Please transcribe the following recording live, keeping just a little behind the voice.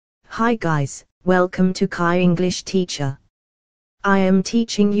Hi guys, welcome to Kai English Teacher. I am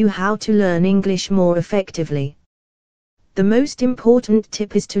teaching you how to learn English more effectively. The most important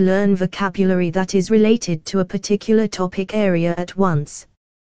tip is to learn vocabulary that is related to a particular topic area at once.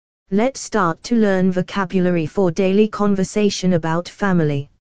 Let's start to learn vocabulary for daily conversation about family.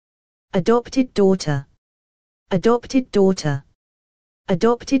 Adopted daughter. Adopted daughter.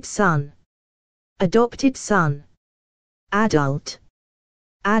 Adopted son. Adopted son. Adult.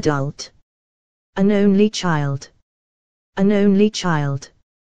 Adult. An only child. An only child.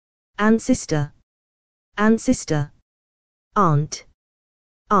 Ancestor. Ancestor. Aunt.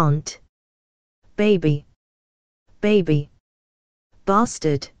 Aunt. Baby. Baby.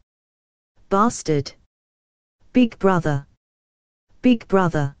 Bastard. Bastard. Big brother. Big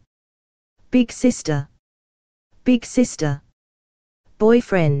brother. Big sister. Big sister.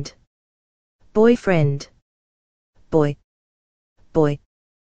 Boyfriend. Boyfriend. Boy. Boy.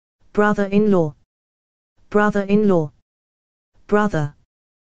 Brother-in-law. Brother-in-law. Brother.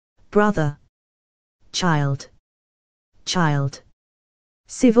 Brother. Child. Child.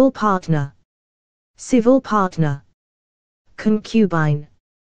 Civil partner. Civil partner. Concubine.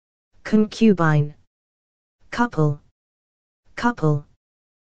 Concubine. Couple. Couple.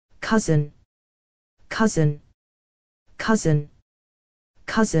 Cousin. Cousin. Cousin.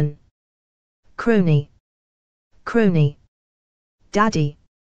 Cousin. Crony. Crony. Daddy.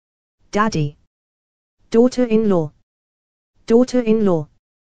 Daddy. Daughter-in-law. Daughter-in-law.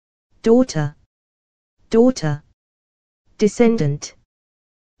 Daughter. Daughter. Descendant.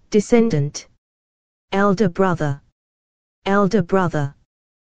 Descendant. Elder brother. Elder brother.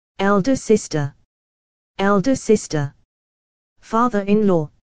 Elder sister. Elder sister. Father-in-law.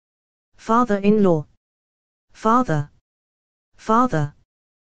 Father-in-law. Father. Father.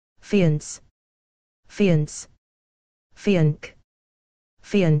 Fiance. Fiance. Fianc.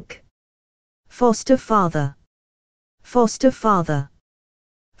 Fianc. Foster father. Foster father.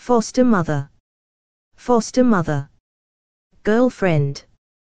 Foster mother. Foster mother. Girlfriend.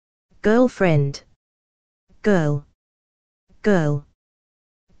 Girlfriend. Girl. Girl.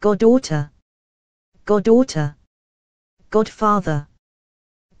 Goddaughter. Goddaughter. Godfather.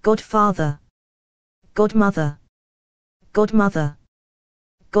 Godfather. Godmother. Godmother.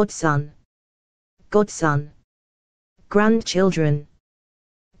 Godson. Godson. Grandchildren.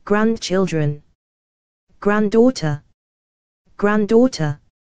 Grandchildren. Granddaughter. Granddaughter.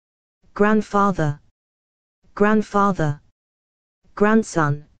 Grandfather. Grandfather.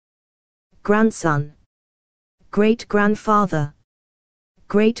 Grandson. Grandson. Great-grandfather.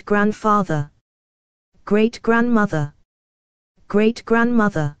 Great-grandfather. Great-grandmother.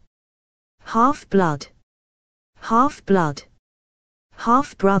 Great-grandmother. Half-blood. Half-blood.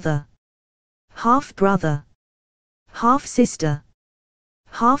 Half-brother. Half-brother. Half-sister.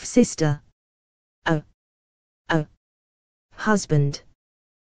 Half-sister. Husband.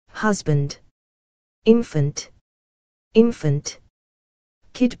 Husband. Infant. Infant.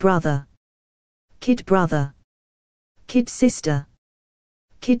 Kid brother. Kid brother. Kid sister.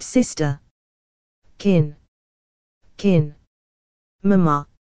 Kid sister. Kin. Kin. Mama.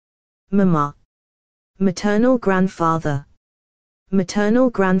 Mama. Maternal grandfather.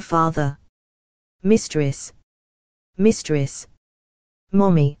 Maternal grandfather. Mistress. Mistress.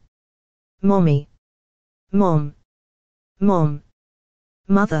 Mommy. Mommy. Mom. Mom.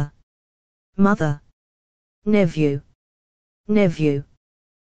 Mother. Mother. Nephew. Nephew.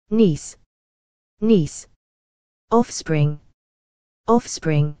 Niece. Niece. Offspring.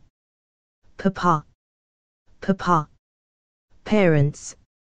 Offspring. Papa. Papa. Parents.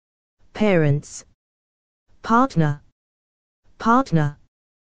 Parents. Partner. Partner.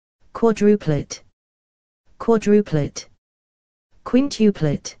 Quadruplet. Quadruplet.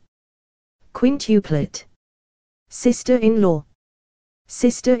 Quintuplet. Quintuplet. Sister-in-law.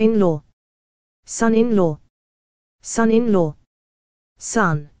 Sister-in-law. Son-in-law. Son-in-law.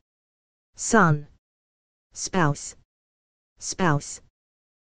 Son. Son. Spouse. Spouse.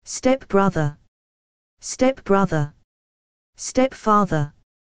 Step-brother. Step-brother. Stepfather.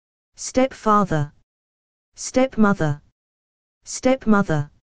 Stepfather. Stepmother. Stepmother.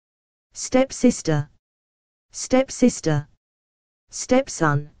 Stepsister. Stepsister.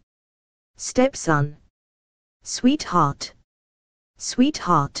 Stepson. Stepson. Sweetheart.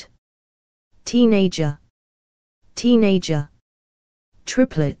 Sweetheart. Teenager. Teenager.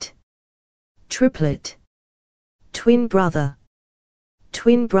 Triplet. Triplet. Twin brother.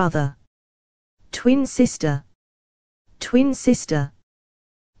 Twin brother. Twin sister. Twin sister.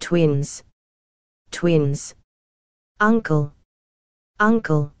 Twins. Twins. Uncle.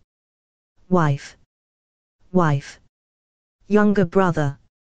 Uncle. Wife. Wife. Younger brother.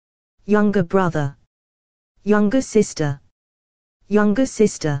 younger brother, younger sister, younger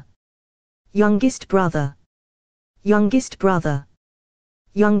sister, youngest brother, youngest brother,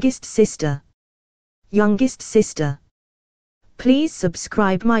 youngest sister, youngest sister. Please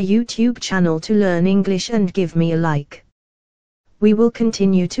subscribe my YouTube channel to learn English and give me a like. We will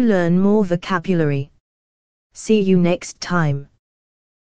continue to learn more vocabulary. See you next time.